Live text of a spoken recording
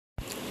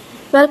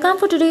Welcome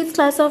for today's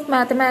class of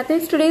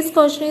mathematics. Today's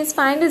question is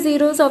find the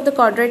zeros of the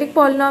quadratic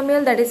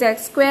polynomial that is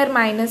x square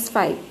minus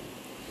 5.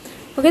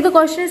 Okay, the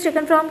question is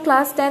taken from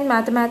class 10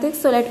 mathematics.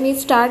 So let me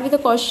start with the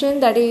question,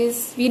 that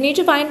is we need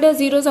to find the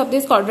zeros of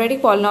this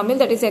quadratic polynomial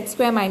that is x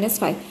square minus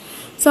 5.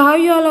 So how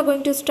you all are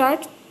going to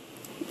start?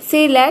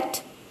 Say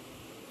let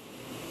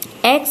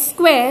x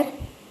square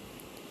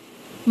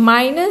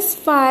minus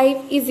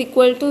 5 is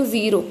equal to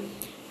 0.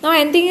 Now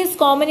anything is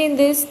common in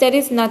this, there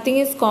is nothing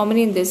is common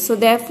in this. So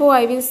therefore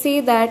I will say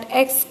that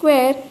x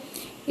square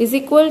is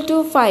equal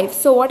to 5.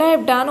 So what I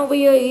have done over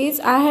here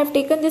is I have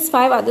taken this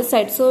 5 other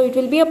side. So it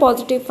will be a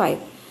positive 5.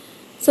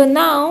 So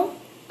now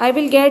I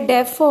will get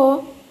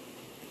therefore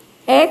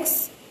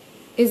x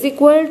is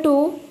equal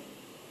to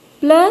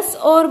plus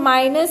or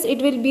minus,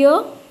 it will be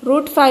a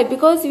root 5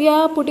 because we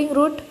are putting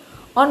root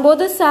on both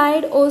the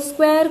side. O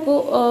square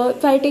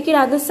if I take it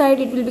other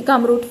side, it will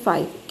become root 5,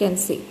 you can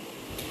see.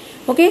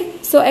 Okay,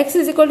 so x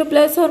is equal to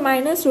plus or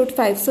minus root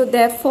 5. So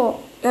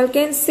therefore you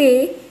can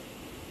say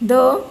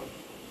the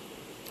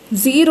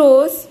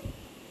zeros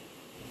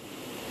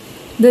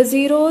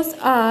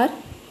are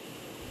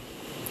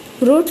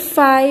root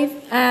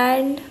 5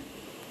 and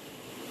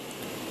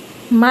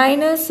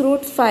minus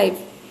root 5.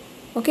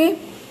 Okay,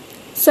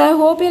 so I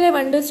hope you have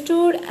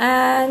understood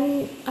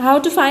and how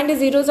to find the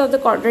zeros of the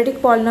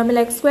quadratic polynomial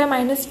x square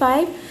minus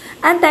 5.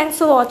 And thanks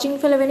for watching.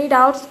 If you have any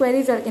doubts,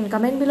 queries, you can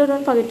comment below.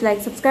 Don't forget to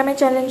like, subscribe my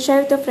channel and share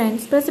with your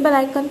friends. Press the bell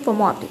icon for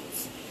more updates.